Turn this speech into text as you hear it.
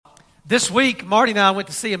This week, Marty and I went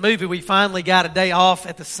to see a movie. We finally got a day off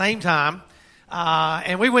at the same time,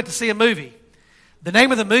 and we went to see a movie. The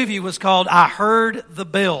name of the movie was called I Heard the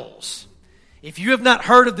Bells. If you have not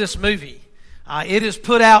heard of this movie, it is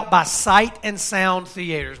put out by Sight and Sound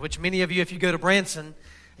Theaters, which many of you, if you go to Branson,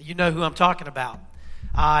 you know who I'm talking about.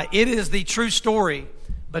 It is the true story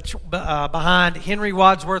behind Henry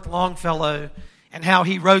Wadsworth Longfellow and how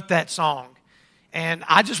he wrote that song. And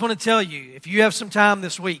I just want to tell you, if you have some time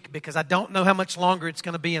this week, because I don't know how much longer it's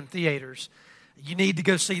going to be in theaters, you need to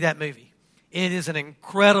go see that movie. It is an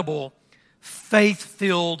incredible,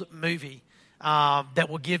 faith-filled movie that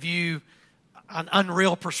will give you an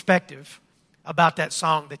unreal perspective about that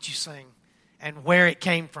song that you sing and where it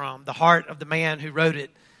came from, the heart of the man who wrote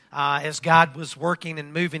it as God was working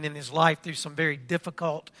and moving in his life through some very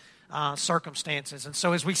difficult circumstances. And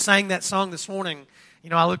so as we sang that song this morning,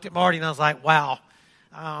 I looked at Marty and I was like, wow,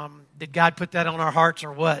 did God put that on our hearts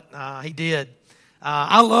or what? He did.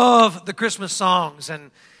 I love the Christmas songs and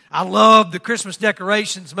I love the Christmas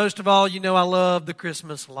decorations. Most of all, I love the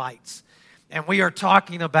Christmas lights. And we are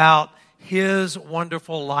talking about His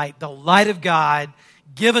wonderful light, the light of God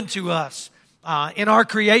given to us in our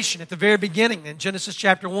creation at the very beginning. In Genesis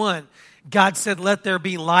chapter 1, God said, let there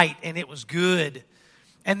be light, and it was good.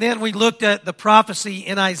 And then we looked at the prophecy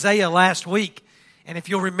in Isaiah last week. And if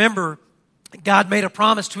you'll remember, God made a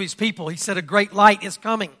promise to His people. He said, a great light is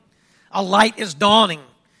coming. A light is dawning.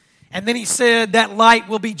 And then He said that light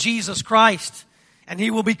will be Jesus Christ. And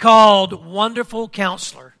He will be called Wonderful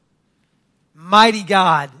Counselor, Mighty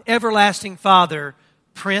God, Everlasting Father,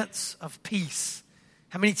 Prince of Peace.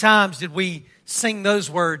 How many times did we sing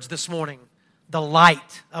those words this morning? The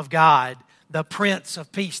light of God, the Prince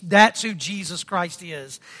of Peace. That's who Jesus Christ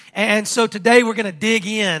is. And so today we're going to dig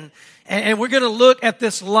in and we're going to look at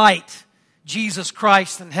this light, Jesus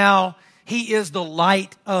Christ, and how He is the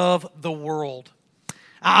light of the world.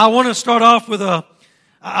 I want to start off with a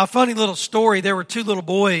funny little story. There were two little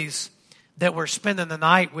boys that were spending the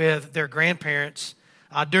night with their grandparents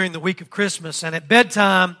during the week of Christmas. And at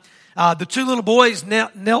bedtime, the two little boys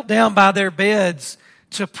knelt down by their beds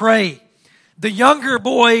to pray. The younger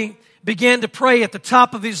boy began to pray at the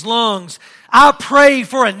top of his lungs, I pray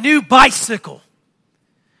for a new bicycle.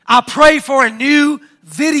 I pray for a new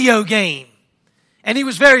video game. And he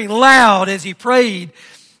was very loud as he prayed.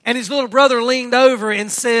 And his little brother leaned over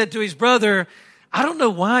and said to his brother, I don't know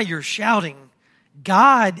why you're shouting.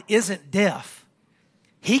 God isn't deaf.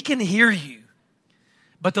 He can hear you.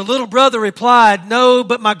 But the little brother replied, no,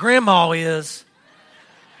 but my grandma is.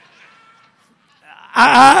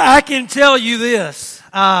 I can tell you this.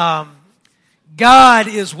 God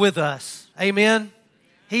is with us. Amen.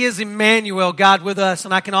 He is Emmanuel, God with us.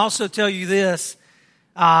 And I can also tell you this.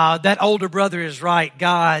 That older brother is right.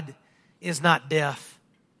 God is not deaf.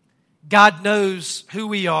 God knows who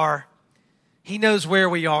we are. He knows where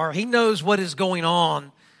we are. He knows what is going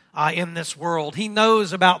on in this world. He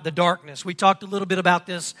knows about the darkness. We talked a little bit about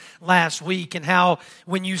this last week and how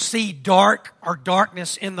when you see dark or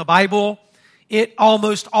darkness in the Bible, it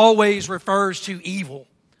almost always refers to evil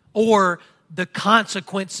or the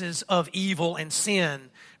consequences of evil and sin.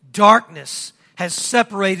 Darkness has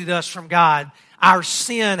separated us from God. Our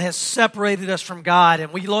sin has separated us from God.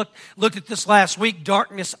 And we looked at this last week.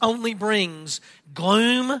 Darkness only brings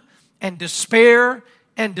gloom and despair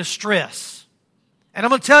and distress. And I'm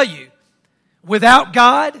going to tell you, without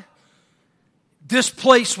God, this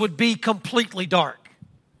place would be completely dark.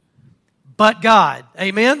 But God,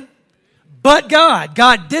 amen? But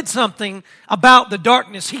God did something about the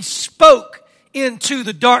darkness. He spoke into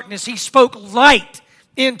the darkness. He spoke light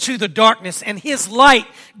into the darkness. And His light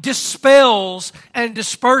dispels and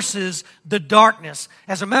disperses the darkness.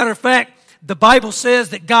 As a matter of fact, the Bible says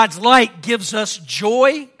that God's light gives us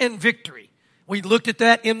joy and victory. We looked at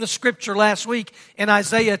that in the scripture last week in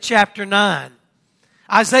Isaiah chapter 9.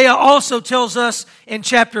 Isaiah also tells us in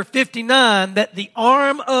chapter 59 that the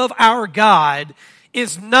arm of our God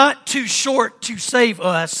is not too short to save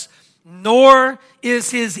us, nor is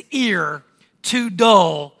His ear too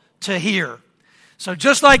dull to hear. So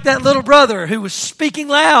just like that little brother who was speaking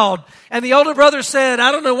loud, and the older brother said,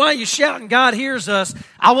 I don't know why you're shouting, God hears us.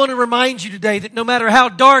 I want to remind you today that no matter how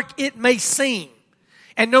dark it may seem,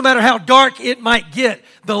 and no matter how dark it might get,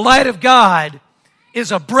 the light of God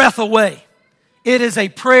is a breath away. It is a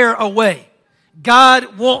prayer away.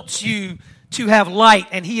 God wants you to have light,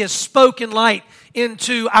 and He has spoken light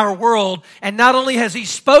into our world. And not only has He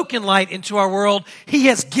spoken light into our world, He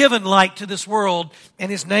has given light to this world,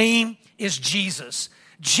 and His name is Jesus.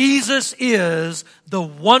 Jesus is the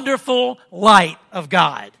wonderful light of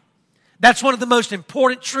God. That's one of the most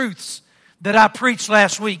important truths that I preached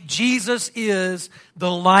last week. Jesus is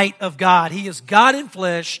the light of God. He is God in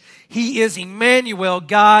flesh. He is Emmanuel,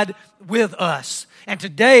 God with us. And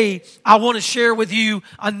today, I want to share with you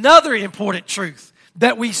another important truth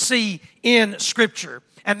that we see in Scripture.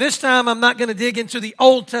 And this time, I'm not going to dig into the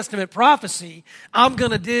Old Testament prophecy. I'm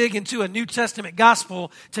going to dig into a New Testament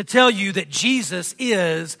gospel to tell you that Jesus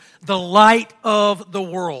is the light of the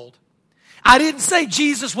world. I didn't say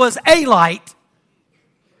Jesus was a light.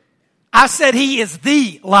 I said He is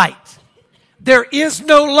the light. There is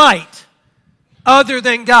no light other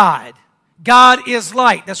than God. God is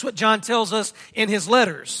light. That's what John tells us in his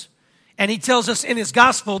letters. And he tells us in his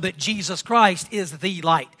gospel that Jesus Christ is the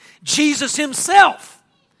light. Jesus himself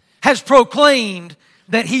has proclaimed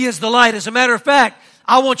that He is the light. As a matter of fact,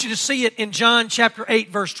 I want you to see it in John chapter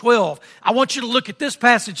 8, verse 12. I want you to look at this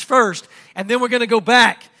passage first, and then we're going to go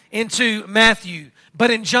back into Matthew.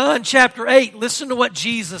 But in John chapter 8, listen to what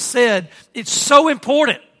Jesus said. It's so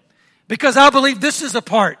important because I believe this is a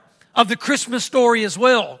part of the Christmas story as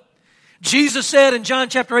well. Jesus said in John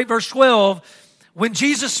chapter 8, verse 12, when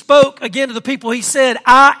Jesus spoke again to the people, He said,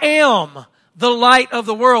 I am the light of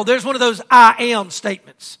the world. There's one of those I am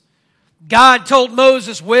statements. God told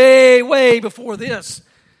Moses way before this,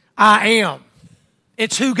 I am.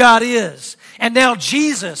 It's who God is. And now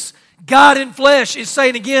Jesus, God in flesh, is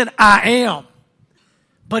saying again, I am.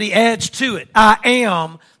 But He adds to it, I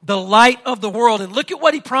am the light of the world. And look at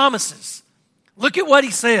what He promises. Look at what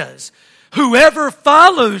He says. Whoever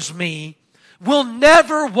follows me will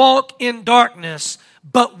never walk in darkness,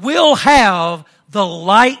 but will have the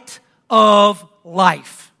light of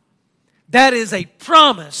life. That is a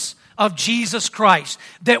promise of Jesus Christ,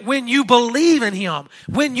 that when you believe in Him,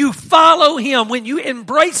 when you follow Him, when you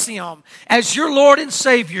embrace Him as your Lord and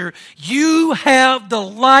Savior, you have the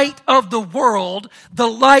light of the world, the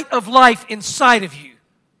light of life inside of you.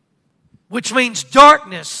 Which means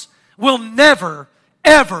darkness will never,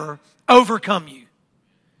 ever overcome you.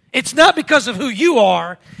 It's not because of who you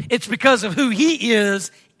are, it's because of who He is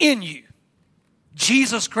in you.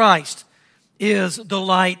 Jesus Christ is the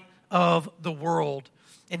light of the world.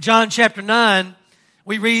 In John chapter 9,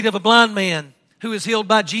 we read of a blind man who is healed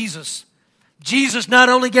by Jesus. Jesus not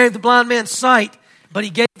only gave the blind man sight, but He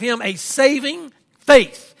gave him a saving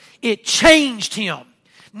faith. It changed him.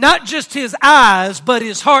 Not just his eyes, but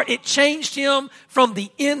his heart. It changed him from the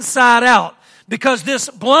inside out. Because this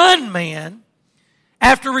blind man,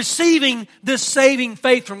 after receiving this saving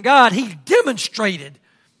faith from God, he demonstrated,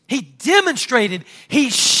 he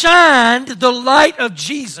shined the light of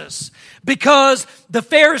Jesus. Because the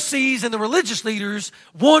Pharisees and the religious leaders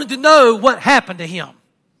wanted to know what happened to him.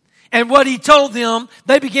 And what he told them,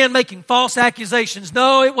 they began making false accusations.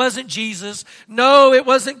 No, it wasn't Jesus. No, it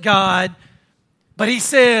wasn't God. But he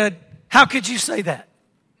said, how could you say that?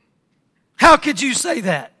 How could you say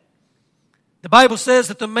that? The Bible says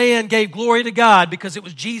that the man gave glory to God because it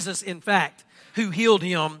was Jesus, in fact, who healed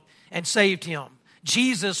him and saved him.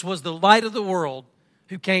 Jesus was the light of the world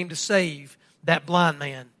who came to save that blind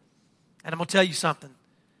man. And I'm going to tell you something.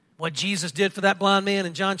 What Jesus did for that blind man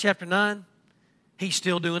in John chapter 9, He's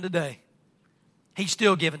still doing today. He's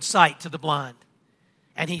still giving sight to the blind.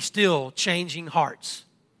 And He's still changing hearts.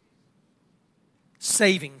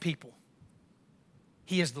 Saving people.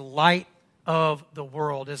 He is the light of the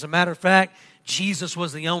world. As a matter of fact, Jesus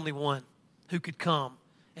was the only one who could come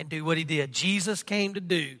and do what He did. Jesus came to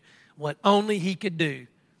do what only He could do.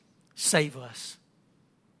 Save us.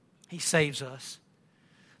 He saves us.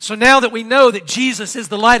 So now that we know that Jesus is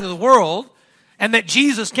the light of the world and that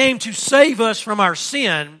Jesus came to save us from our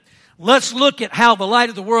sin, let's look at how the light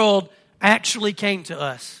of the world actually came to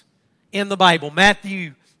us in the Bible.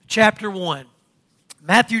 Matthew chapter 1.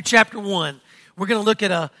 Matthew chapter 1. We're going to look at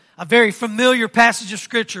a very familiar passage of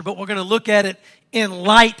Scripture, but we're going to look at it in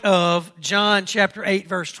light of John chapter 8,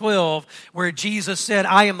 verse 12, where Jesus said,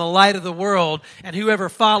 I am the light of the world, and whoever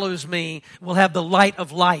follows me will have the light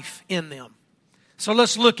of life in them. So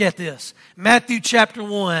let's look at this. Matthew chapter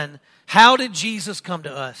 1. How did Jesus come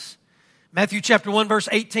to us? Matthew chapter 1 verse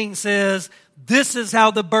 18 says, this is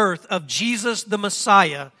how the birth of Jesus the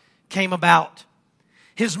Messiah came about.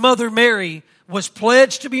 His mother Mary was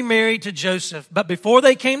pledged to be married to Joseph, but before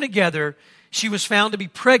they came together, she was found to be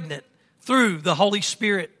pregnant through the Holy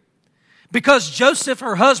Spirit. Because Joseph,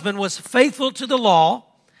 her husband, was faithful to the law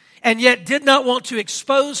and yet did not want to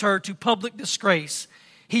expose her to public disgrace,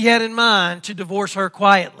 he had in mind to divorce her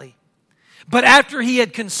quietly. But after he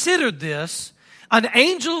had considered this, an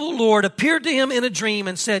angel of the Lord appeared to him in a dream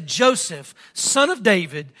and said, Joseph, son of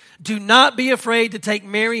David, do not be afraid to take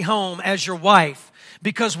Mary home as your wife,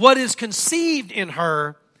 because what is conceived in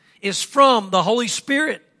her is from the Holy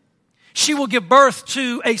Spirit. She will give birth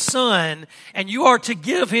to a son, and you are to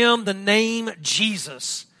give him the name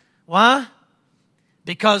Jesus. Why?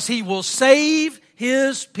 Because he will save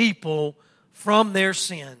his people from their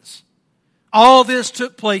sins. All this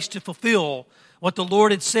took place to fulfill what the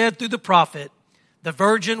Lord had said through the prophet. The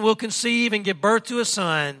virgin will conceive and give birth to a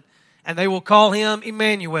son, and they will call him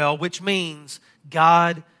Emmanuel, which means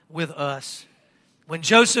God with us. When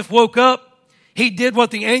Joseph woke up, he did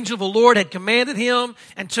what the angel of the Lord had commanded him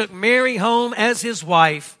and took Mary home as his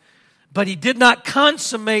wife, but he did not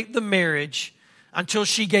consummate the marriage until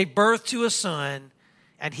she gave birth to a son,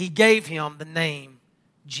 and he gave him the name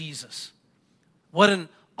Jesus. What an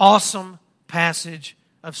awesome passage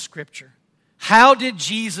of Scripture. How did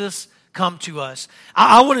Jesus come to us?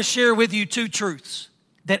 I want to share with you two truths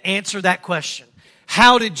that answer that question.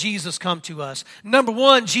 How did Jesus come to us? Number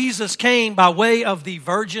one, Jesus came by way of the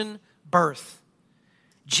virgin birth.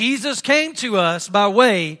 Jesus came to us by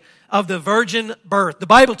way of the virgin birth. The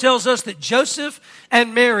Bible tells us that Joseph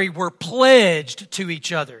and Mary were pledged to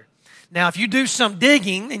each other. Now, if you do some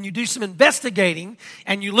digging and you do some investigating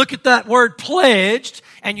and you look at that word pledged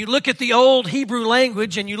and you look at the old Hebrew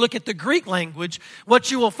language and you look at the Greek language, what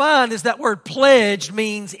you will find is that word pledged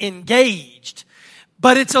means engaged.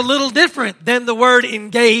 But it's a little different than the word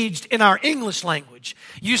engaged in our English language.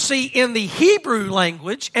 You see, in the Hebrew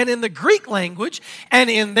language and in the Greek language and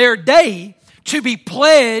in their day, to be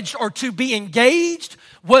pledged or to be engaged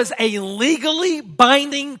was a legally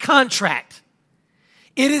binding contract.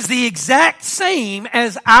 It is the exact same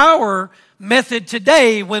as our method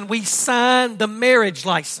today when we sign the marriage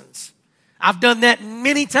license. I've done that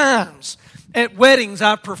many times at weddings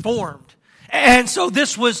I've performed. And so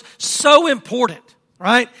this was so important.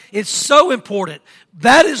 Right? It's so important.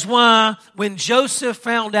 That is why when Joseph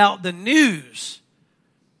found out the news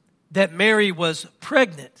that Mary was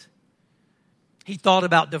pregnant, he thought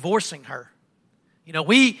about divorcing her. You know,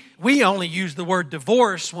 we only use the word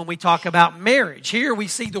divorce when we talk about marriage. Here we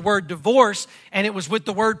see the word divorce, and it was with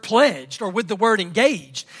the word pledged or with the word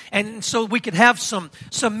engaged. And so we could have some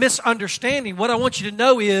misunderstanding. What I want you to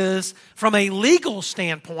know is, from a legal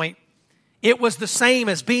standpoint, it was the same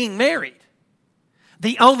as being married.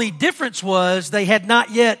 The only difference was they had not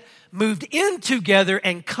yet moved in together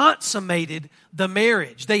and consummated the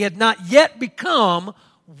marriage. They had not yet become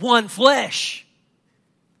one flesh.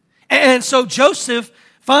 And so Joseph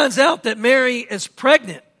finds out that Mary is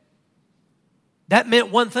pregnant. That meant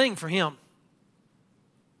one thing for him.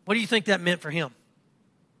 What do you think that meant for him?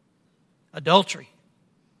 Adultery.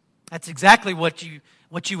 That's exactly what you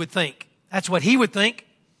would think. That's what he would think.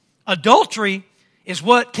 Adultery is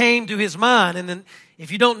what came to his mind. And then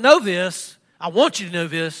if you don't know this, I want you to know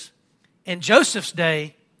this. In Joseph's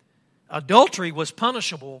day, adultery was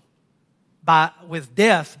punishable with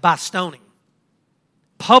death by stoning.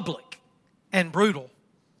 Public and brutal.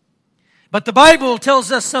 But the Bible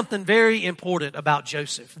tells us something very important about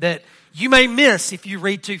Joseph that you may miss if you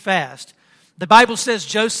read too fast. The Bible says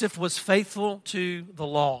Joseph was faithful to the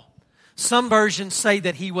law. Some versions say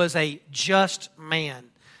that he was a just man.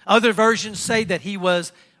 Other versions say that he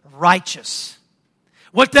was righteous.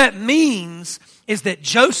 What that means is that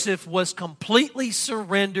Joseph was completely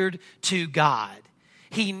surrendered to God.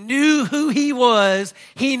 He knew who he was,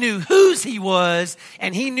 he knew whose he was,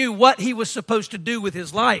 and he knew what he was supposed to do with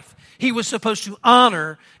his life. He was supposed to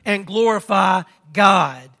honor and glorify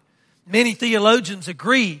God. Many theologians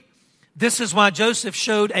agree this is why Joseph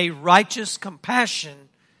showed a righteous compassion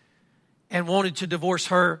and wanted to divorce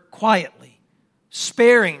her quietly,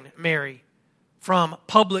 sparing Mary from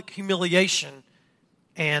public humiliation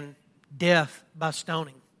and death by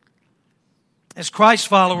stoning. As Christ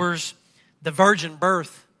followers, the virgin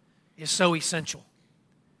birth is so essential.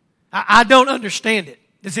 I don't understand it.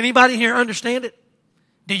 Does anybody here understand it?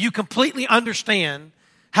 Do you completely understand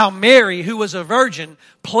how Mary, who was a virgin,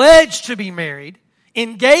 pledged to be married,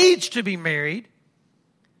 engaged to be married,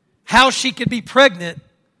 how she could be pregnant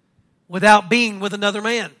without being with another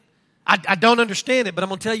man? I don't understand it, but I'm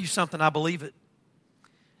going to tell you something. I believe it.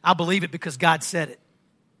 I believe it because God said it.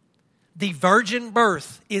 The virgin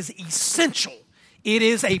birth is essential. It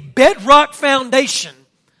is a bedrock foundation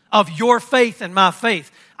of your faith and my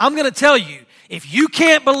faith. I'm going to tell you, if you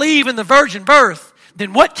can't believe in the virgin birth,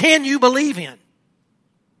 then what can you believe in?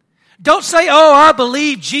 Don't say, oh, I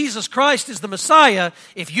believe Jesus Christ is the Messiah,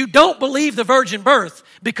 if you don't believe the virgin birth,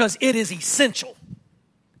 because it is essential.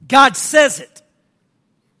 God says it.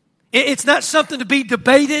 It's not something to be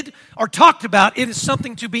debated or talked about. It is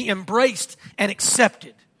something to be embraced and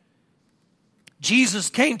accepted. Jesus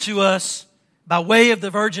came to us by way of the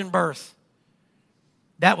virgin birth.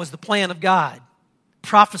 That was the plan of God,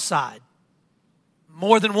 prophesied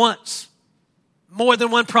more than once. More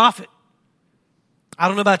than one prophet. I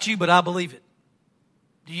don't know about you, but I believe it.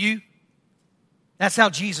 Do you? That's how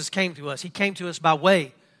Jesus came to us. He came to us by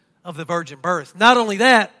way of the virgin birth. Not only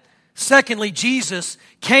that, secondly, Jesus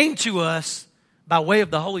came to us by way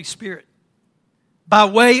of the Holy Spirit. By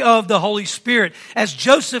way of the Holy Spirit. As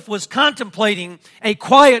Joseph was contemplating a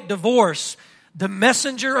quiet divorce, the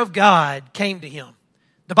messenger of God came to him.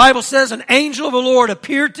 The Bible says an angel of the Lord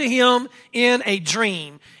appeared to him in a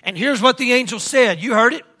dream. And here's what the angel said. You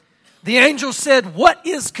heard it. The angel said, what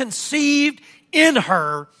is conceived in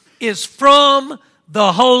her is from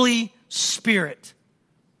the Holy Spirit.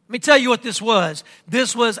 Let me tell you what this was.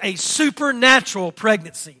 This was a supernatural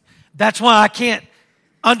pregnancy. That's why I can't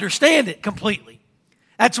understand it completely.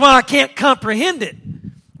 That's why I can't comprehend it.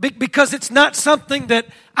 Because it's not something that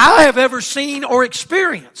I have ever seen or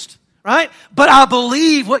experienced. Right? But I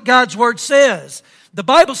believe what God's Word says. The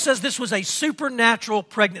Bible says this was a supernatural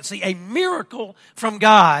pregnancy, a miracle from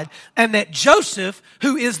God, and that Joseph,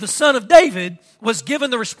 who is the son of David, was given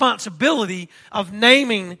the responsibility of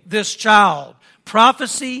naming this child.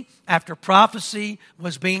 Prophecy after prophecy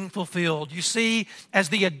was being fulfilled. You see, as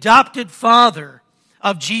the adopted father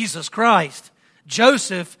of Jesus Christ,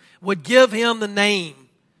 Joseph would give him the name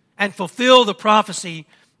and fulfill the prophecy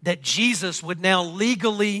that Jesus would now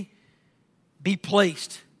legally be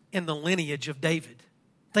placed in the lineage of David.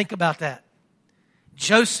 Think about that.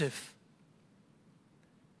 Joseph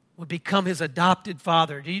would become his adopted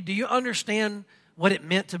father. Do you understand what it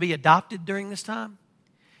meant to be adopted during this time?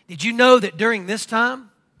 Did you know that during this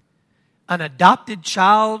time, an adopted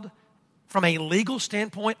child, from a legal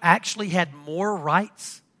standpoint, actually had more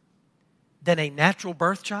rights than a natural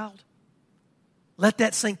birth child? Let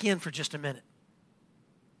that sink in for just a minute.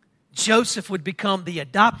 Joseph would become the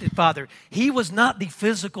adopted father. He was not the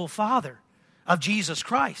physical father of Jesus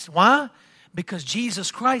Christ. Why? Because Jesus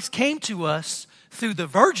Christ came to us through the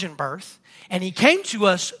virgin birth, and He came to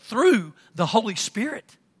us through the Holy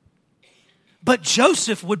Spirit. But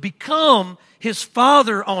Joseph would become his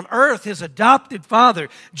father on earth, his adopted father.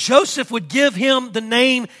 Joseph would give him the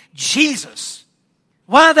name Jesus.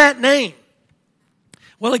 Why that name?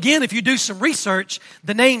 Well, again, if you do some research,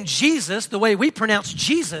 the name Jesus, the way we pronounce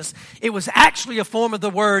Jesus, it was actually a form of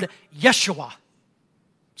the word Yeshua.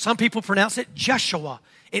 Some people pronounce it Joshua.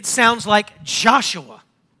 It sounds like Joshua,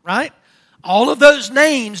 right? All of those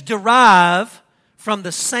names derive from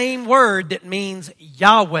the same word that means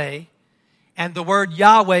Yahweh, and the word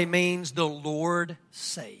Yahweh means the Lord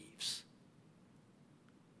saves.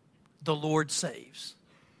 The Lord saves.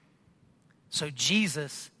 So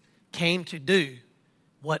Jesus came to do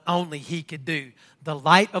what only He could do. The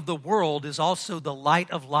light of the world is also the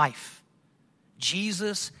light of life.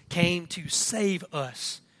 Jesus came to save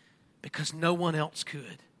us because no one else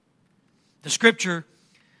could. The Scripture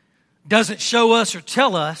doesn't show us or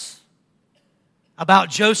tell us about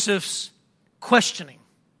Joseph's questioning.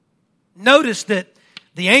 Notice that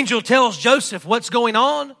the angel tells Joseph what's going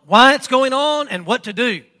on, why it's going on, and what to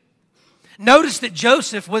do. Notice that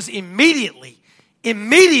Joseph was immediately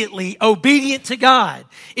obedient to God.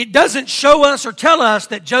 It doesn't show us or tell us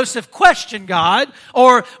that Joseph questioned God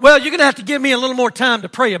or, well, you're going to have to give me a little more time to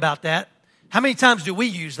pray about that. How many times do we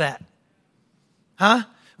use that? Huh?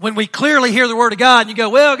 When we clearly hear the Word of God and you go,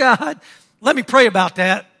 well, God, let me pray about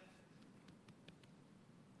that.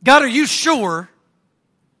 God, are you sure?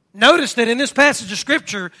 Notice that in this passage of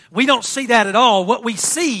Scripture, we don't see that at all. What we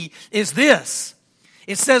see is this.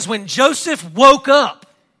 It says when Joseph woke up,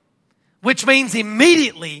 which means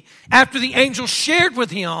immediately after the angel shared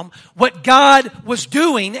with him what God was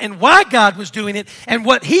doing and why God was doing it and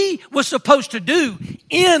what he was supposed to do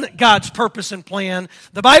in God's purpose and plan.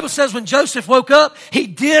 The Bible says when Joseph woke up, he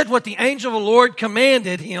did what the angel of the Lord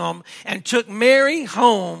commanded him and took Mary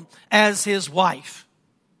home as his wife.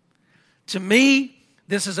 To me,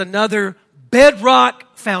 this is another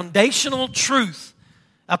bedrock foundational truth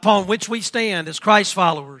upon which we stand as Christ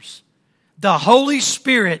followers. The Holy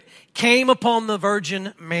Spirit came upon the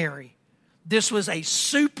Virgin Mary. This was a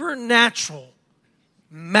supernatural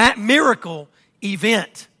miracle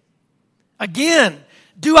event. Again,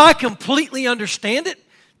 do I completely understand it?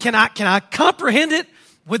 Can I comprehend it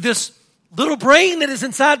with this little brain that is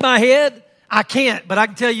inside my head? I can't, but I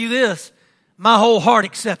can tell you this. My whole heart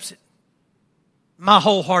accepts it. My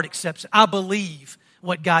whole heart accepts it. I believe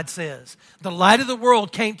what God says. The light of the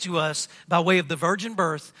world came to us by way of the virgin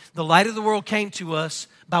birth. The light of the world came to us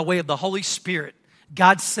by way of the Holy Spirit.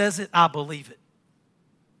 God says it, I believe it.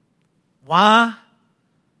 Why?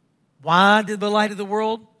 Why did the light of the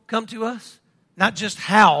world come to us? Not just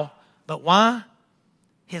how, but why?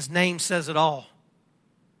 His name says it all.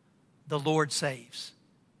 the Lord saves.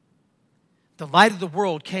 The light of the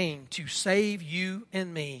world came to save you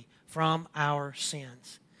and me from our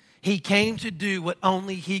sins. He came to do what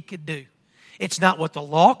only He could do. It's not what the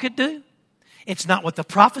law could do. It's not what the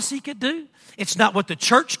prophecy could do. It's not what the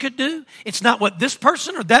church could do. It's not what this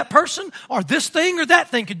person or that person or this thing or that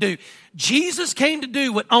thing could do. Jesus came to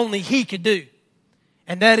do what only He could do.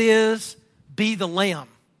 And that is be the Lamb,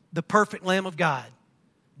 the perfect Lamb of God.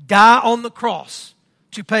 Die on the cross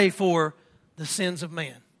to pay for the sins of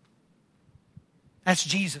man. That's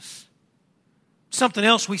Jesus. Something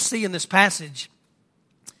else we see in this passage,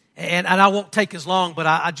 and I won't take as long, but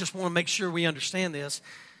I just want to make sure we understand this.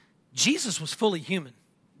 Jesus was fully human.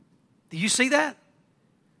 Do you see that?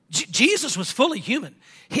 Jesus was fully human.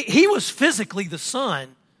 He was physically the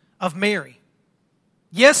son of Mary.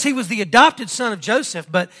 Yes, He was the adopted son of Joseph,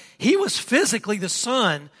 but He was physically the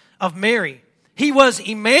son of Mary. He was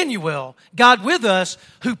Emmanuel, God with us,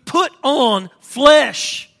 who put on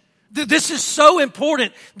flesh. This is so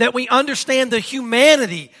important that we understand the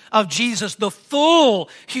humanity of Jesus, the full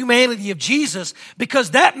humanity of Jesus,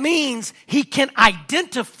 because that means He can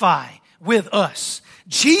identify with us.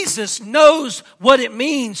 Jesus knows what it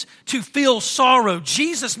means to feel sorrow.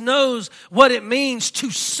 Jesus knows what it means to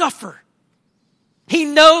suffer. He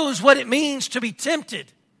knows what it means to be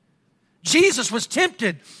tempted. Jesus was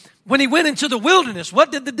tempted when He went into the wilderness.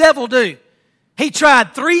 What did the devil do? He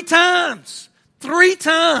tried 3 times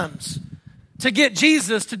to get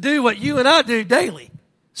Jesus to do what you and I do daily.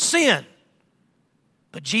 Sin.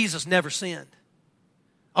 But Jesus never sinned.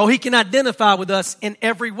 Oh, He can identify with us in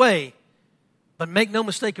every way. But make no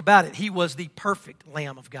mistake about it, He was the perfect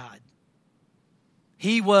Lamb of God.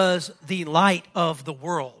 He was the light of the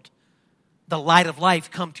world. The light of life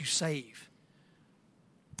come to save.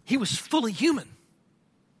 He was fully human.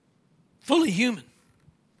 Fully human.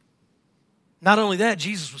 Not only that,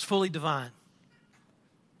 Jesus was fully divine.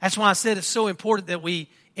 That's why I said it's so important that we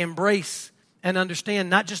embrace and understand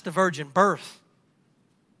not just the virgin birth,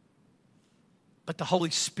 but the Holy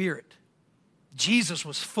Spirit. Jesus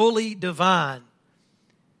was fully divine.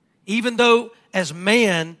 Even though as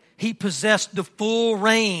man, He possessed the full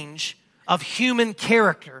range of human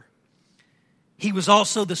character, He was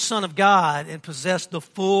also the Son of God and possessed the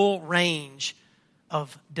full range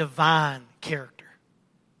of divine character.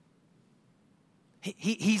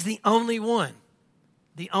 He's the only one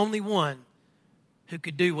who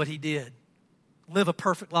could do what He did. Live a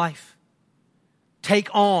perfect life. Take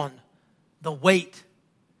on the weight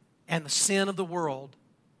and the sin of the world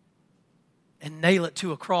and nail it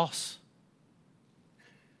to a cross.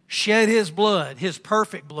 Shed His blood, His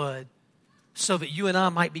perfect blood, so that you and I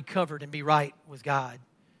might be covered and be right with God.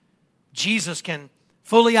 Jesus can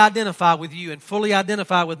fully identify with you and fully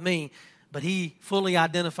identify with me, but He fully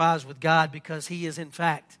identifies with God because He is in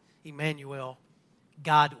fact Emmanuel,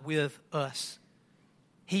 God with us.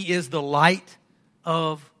 He is the light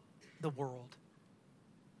of the world.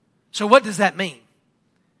 So what does that mean?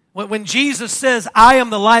 When Jesus says, I am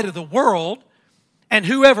the light of the world, and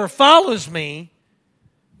whoever follows me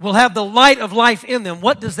will have the light of life in them.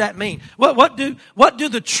 What does that mean? What do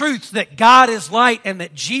the truths that God is light and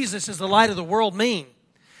that Jesus is the light of the world mean?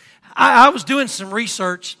 I was doing some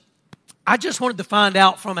research. I just wanted to find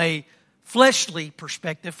out from a fleshly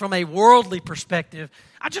perspective, from a worldly perspective.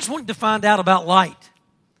 I just wanted to find out about light,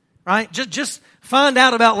 right? Just find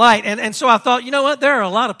out about light. And so I thought, you know what? There are a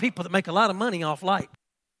lot of people that make a lot of money off light.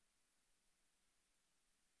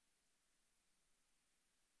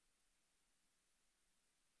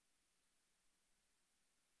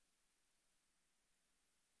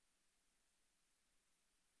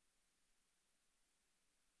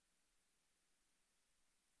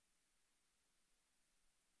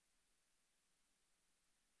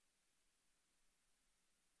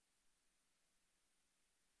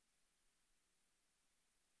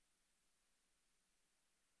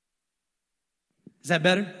 Is that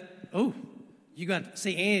better? Oh, you got to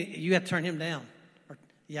see Andy, you got to turn him down.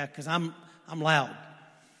 Yeah, because I'm loud.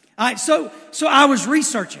 All right, so I was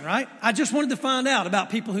researching, right? I just wanted to find out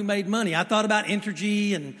about people who made money. I thought about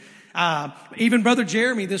Entergy and even Brother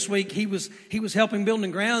Jeremy this week. He was helping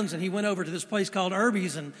building grounds, and he went over to this place called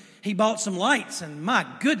Irby's, and he bought some lights. And my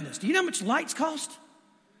goodness, do you know how much lights cost?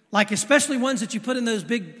 Like especially ones that you put in those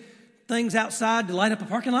big things outside to light up a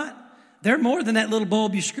parking lot. They're more than that little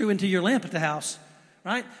bulb you screw into your lamp at the house.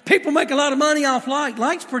 Right? People make a lot of money off light.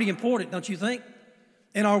 Light's pretty important, don't you think?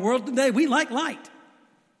 In our world today, we like light.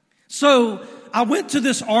 So I went to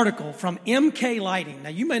this article from MK Lighting. Now,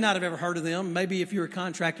 you may not have ever heard of them. Maybe if you're a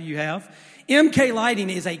contractor, you have. MK Lighting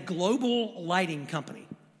is a global lighting company.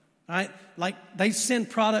 Right? Like they send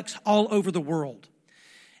products all over the world.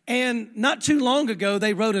 And not too long ago,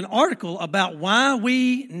 they wrote an article about why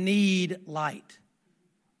we need light.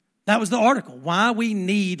 That was the article, why we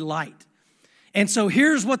need light. And so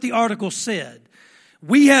here's what the article said.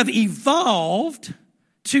 We have evolved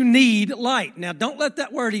to need light. Now, don't let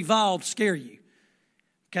that word evolved scare you,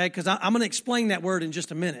 okay? Because I'm going to explain that word in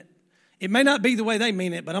just a minute. It may not be the way they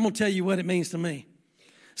mean it, but I'm going to tell you what it means to me.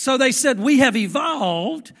 So they said, we have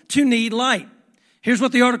evolved to need light. Here's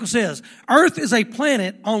what the article says. Earth is a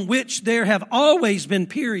planet on which there have always been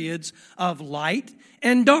periods of light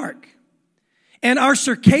and dark. And our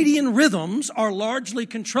circadian rhythms are largely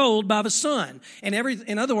controlled by the sun. And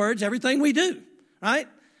in other words, everything we do, right?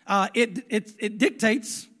 It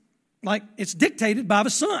dictates, like it's dictated by the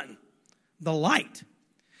sun, the light.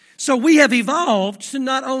 So we have evolved to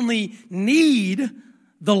not only need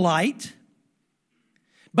the light,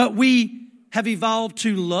 but we have evolved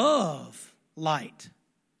to love light.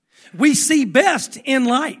 We see best in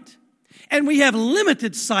light, and we have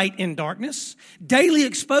limited sight in darkness. Daily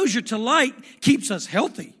exposure to light keeps us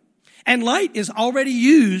healthy, and light is already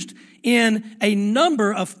used in a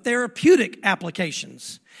number of therapeutic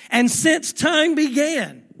applications. And since time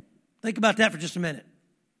began, think about that for just a minute.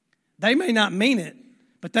 They may not mean it,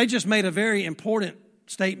 but they just made a very important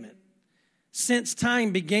statement. Since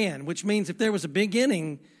time began, which means if there was a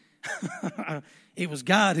beginning, it was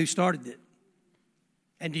God who started it.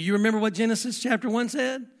 And do you remember what Genesis chapter 1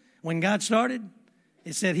 said? When God started,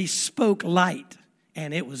 it said he spoke light,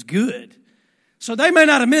 and it was good. So they may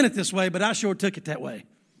not have meant it this way, but I sure took it that way.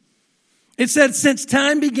 It said, since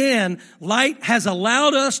time began, light has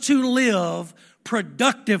allowed us to live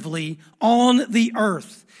productively on the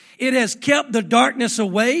earth. It has kept the darkness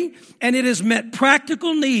away, and it has met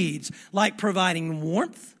practical needs like providing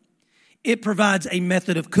warmth. It provides a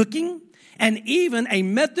method of cooking and even a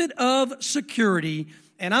method of security.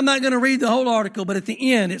 And I'm not going to read the whole article, but at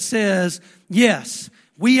the end it says, yes,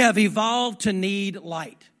 we have evolved to need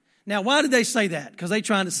light. Now, why did they say that? Because they're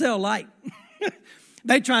trying to sell light.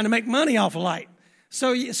 They're trying to make money off of light.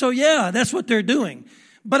 So yeah, that's what they're doing.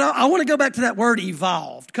 But I want to go back to that word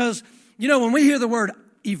evolved, because, you know, when we hear the word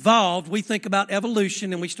evolved, we think about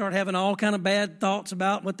evolution, and we start having all kind of bad thoughts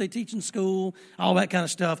about what they teach in school, all that kind of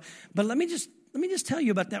stuff. But let me just tell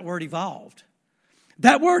you about that word evolved.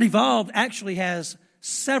 That word evolved actually has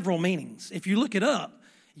several meanings. If you look it up,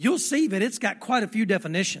 you'll see that it's got quite a few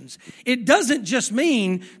definitions. It doesn't just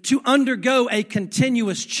mean to undergo a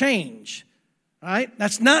continuous change, right?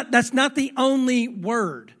 That's not the only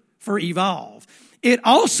word for evolve. It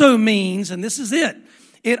also means, and this is it,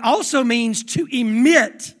 it also means to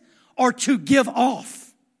emit or to give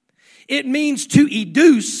off. It means to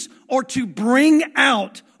educe or to bring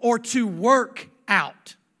out or to work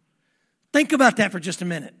out. Think about that for just a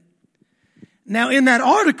minute. Now, in that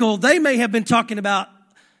article, they may have been talking about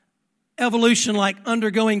evolution like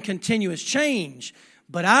undergoing continuous change,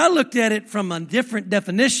 but I looked at it from a different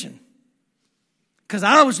definition, because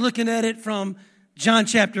I was looking at it from John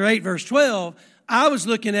chapter 8, verse 12. I was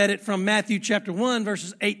looking at it from Matthew chapter 1,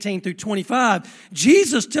 verses 18 through 25.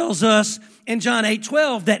 Jesus tells us in John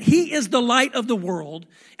 8:12 that he is the light of the world,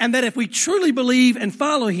 and that if we truly believe and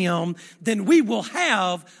follow him, then we will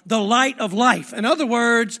have the light of life. In other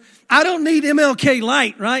words, I don't need MLK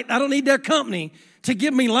Light, right? I don't need their company to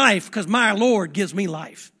give me life, because my Lord gives me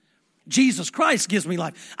life. Jesus Christ gives me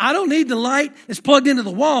life. I don't need the light that's plugged into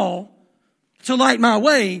the wall to light my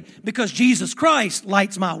way, because Jesus Christ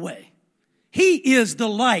lights my way. He is the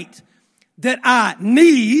light that I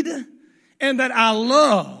need and that I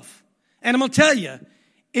love. And I'm going to tell you,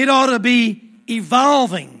 it ought to be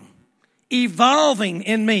evolving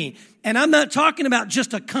in me. And I'm not talking about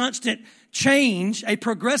just a constant change, a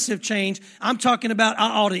progressive change. I'm talking about I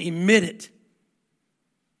ought to emit it.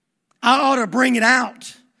 I ought to bring it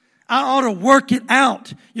out. I ought to work it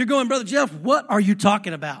out. You're going, Brother Jeff, what are you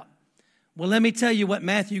talking about? Well, let me tell you what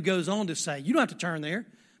Matthew goes on to say. You don't have to turn there,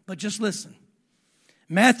 but just listen.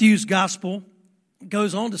 Matthew's gospel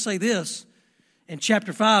goes on to say this in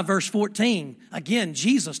chapter 5, verse 14. Again,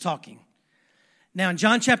 Jesus talking. Now, in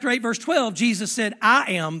John chapter 8, verse 12, Jesus said,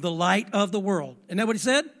 I am the light of the world. Isn't that what he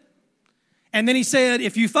said? And then he said,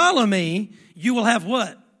 if you follow me, you will have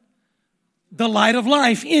what? The light of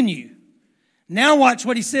life in you. Now watch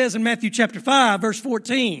what he says in Matthew chapter 5, verse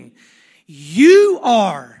 14. You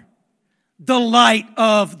are the light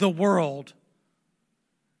of the world.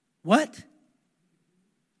 What?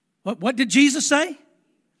 What did Jesus say?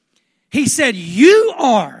 He said, you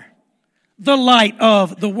are the light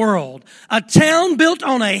of the world. A town built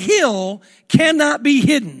on a hill cannot be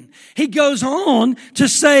hidden. He goes on to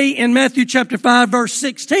say in Matthew chapter 5, verse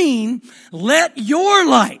 16, let your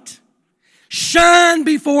light shine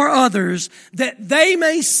before others that they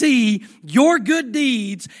may see your good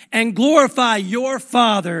deeds and glorify your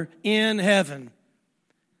Father in heaven.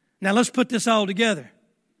 Now let's put this all together.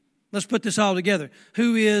 Let's put this all together.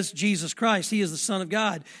 Who is Jesus Christ? He is the Son of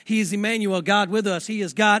God. He is Emmanuel, God with us. He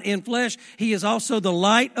is God in flesh. He is also the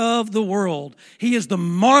light of the world. He is the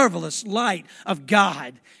marvelous light of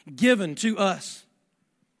God given to us.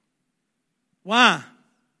 Why?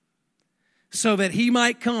 So that He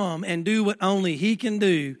might come and do what only He can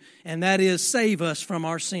do, and that is save us from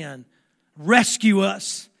our sin. Rescue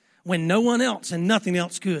us when no one else and nothing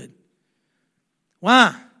else could.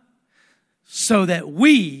 Why? So that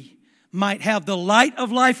we might have the light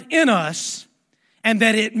of life in us and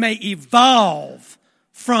that it may evolve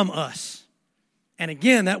from us. And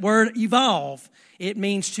again, that word evolve, it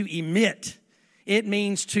means to emit. It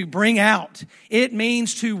means to bring out. It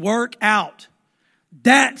means to work out.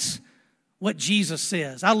 That's what Jesus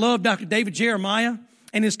says. I love Dr. David Jeremiah.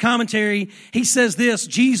 In his commentary, he says this: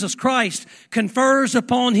 Jesus Christ confers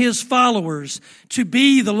upon His followers to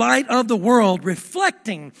be the light of the world,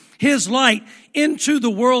 reflecting His light into the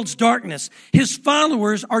world's darkness. His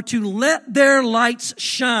followers are to let their lights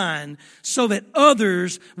shine so that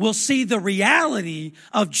others will see the reality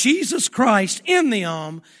of Jesus Christ in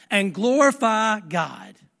them and glorify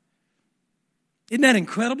God. Isn't that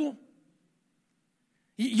incredible?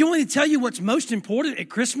 You want me to tell you what's most important at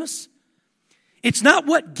Christmas? It's not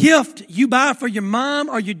what gift you buy for your mom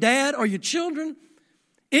or your dad or your children.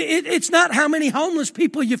 It's not how many homeless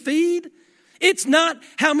people you feed. It's not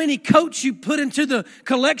how many coats you put into the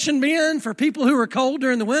collection bin for people who are cold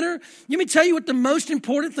during the winter. Let me tell you what the most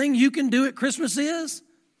important thing you can do at Christmas is.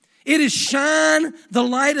 It is shine the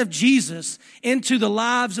light of Jesus into the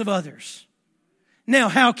lives of others. Now,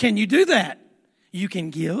 how can you do that? You can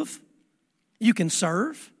give. You can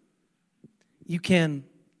serve. You can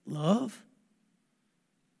love.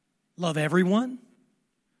 Love everyone.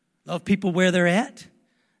 Love people where they're at.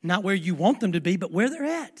 Not where you want them to be, but where they're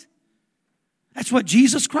at. That's what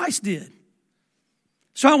Jesus Christ did.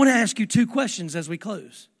 So I want to ask you 2 questions as we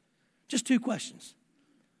close. Just 2 questions.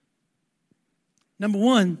 Number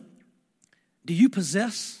 1, do you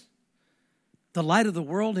possess the light of the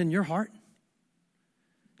world in your heart?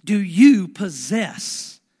 Do you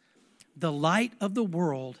possess the light of the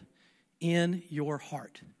world in your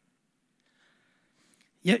heart?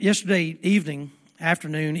 Yesterday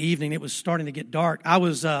afternoon, evening, it was starting to get dark. I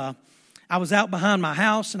was out behind my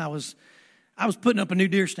house, and I was putting up a new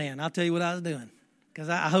deer stand. I'll tell you what I was doing, because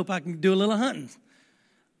I hope I can do a little hunting.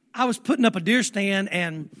 I was putting up a deer stand,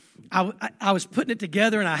 and I was putting it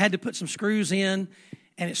together, and I had to put some screws in,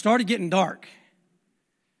 and it started getting dark.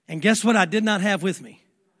 And guess what I did not have with me?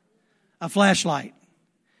 A flashlight.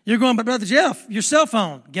 You're going, but Brother Jeff, your cell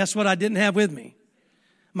phone. Guess what I didn't have with me?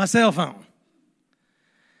 My cell phone.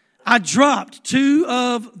 I dropped 2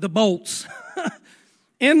 of the bolts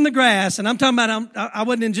in the grass, and I'm talking about I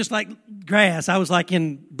wasn't in just like grass. I was like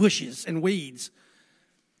in bushes and weeds,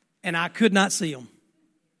 and I could not see them.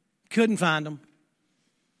 Couldn't find them.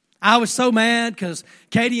 I was so mad because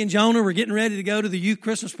Katie and Jonah were getting ready to go to the youth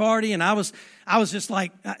Christmas party, and I was just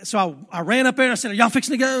like, so I ran up there and I said, "Are y'all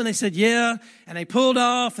fixing to go?" And they said, "Yeah." And they pulled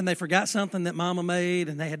off, and they forgot something that Mama made,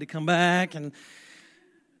 and they had to come back. And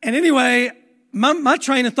anyway, my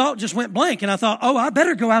train of thought just went blank, and I thought, I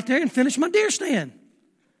better go out there and finish my deer stand.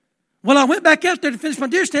 Well, I went back out there to finish my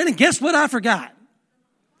deer stand, and guess what I forgot?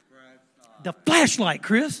 The flashlight,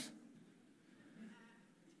 Chris.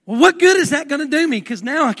 Well, what good is that going to do me? Because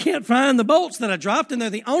now I can't find the bolts that I dropped, and they're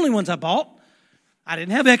the only ones I bought. I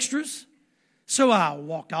didn't have extras. So I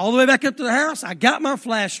walked all the way back up to the house. I got my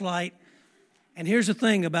flashlight, and here's the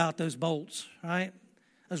thing about those bolts, right?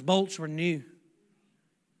 Those bolts were new.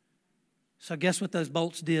 So guess what those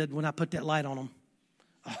bolts did when I put that light on them?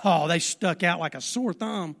 Oh, they stuck out like a sore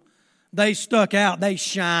thumb. They stuck out. They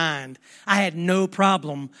shined. I had no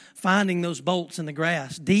problem finding those bolts in the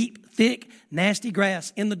grass. Deep, thick, nasty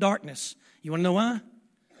grass in the darkness. You want to know why?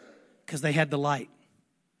 Because they had the light.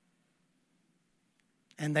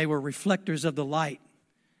 And they were reflectors of the light,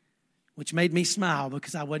 which made me smile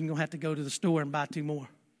because I wasn't going to have to go to the store and buy 2 more.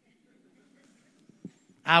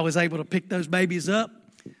 I was able to pick those babies up,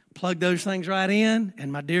 plug those things right in,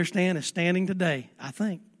 and my deer stand is standing today, I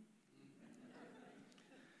think.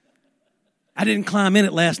 I didn't climb in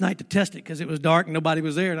it last night to test it because it was dark and nobody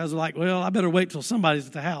was there. And I was like, well, I better wait till somebody's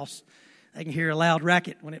at the house. They can hear a loud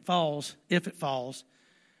racket when it falls, if it falls.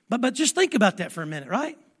 But just think about that for a minute,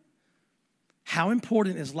 right? How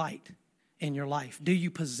important is light in your life? Do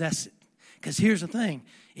you possess it? Because here's the thing.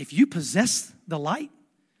 If you possess the light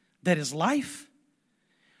that is life,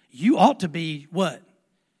 you ought to be what?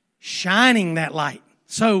 shining that light.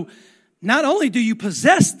 So not only do you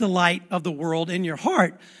possess the light of the world in your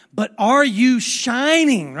heart, but are you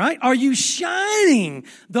shining, right? Are you shining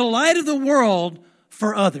the light of the world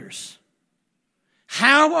for others?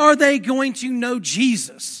 How are they going to know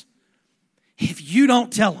Jesus if you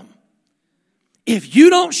don't tell them? If you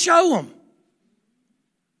don't show them?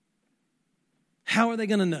 How are they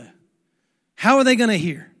going to know? How are they going to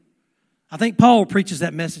hear? I think Paul preaches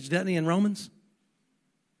that message, doesn't he, in Romans?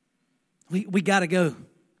 We got to go.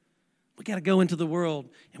 We got to go into the world,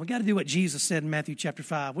 and we got to do what Jesus said in Matthew chapter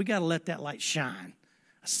 5. We got to let that light shine.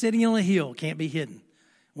 A city on a hill can't be hidden.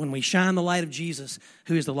 When we shine the light of Jesus,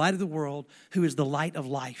 who is the light of the world, who is the light of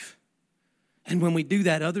life. And when we do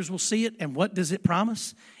that, others will see it. And what does it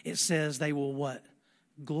promise? It says they will what?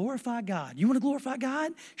 Glorify God. You want to glorify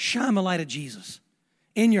God? Shine the light of Jesus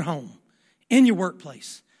in your home, in your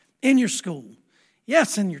workplace, in your school.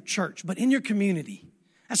 Yes, in your church, but in your community.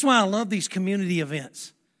 That's why I love these community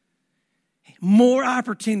events. More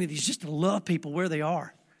opportunities just to love people where they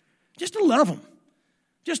are. Just to love them.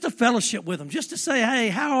 Just to fellowship with them. Just to say, hey,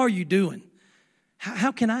 how are you doing?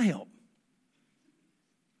 How can I help?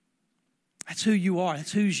 That's who you are.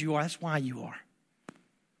 That's whose you are. That's why you are.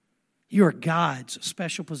 You are God's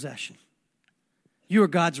special possession. You are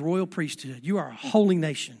God's royal priesthood. You are a holy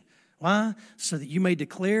nation. Why? So that you may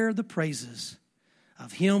declare the praises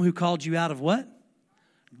of him who called you out of what?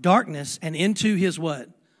 Darkness and into his what?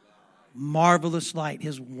 Marvelous light.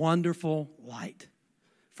 His wonderful light.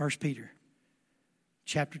 1 Peter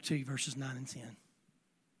chapter 2, verses 9 and 10.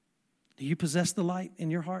 Do you possess the light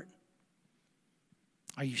in your heart?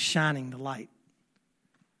 Are you shining the light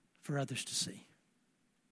for others to see?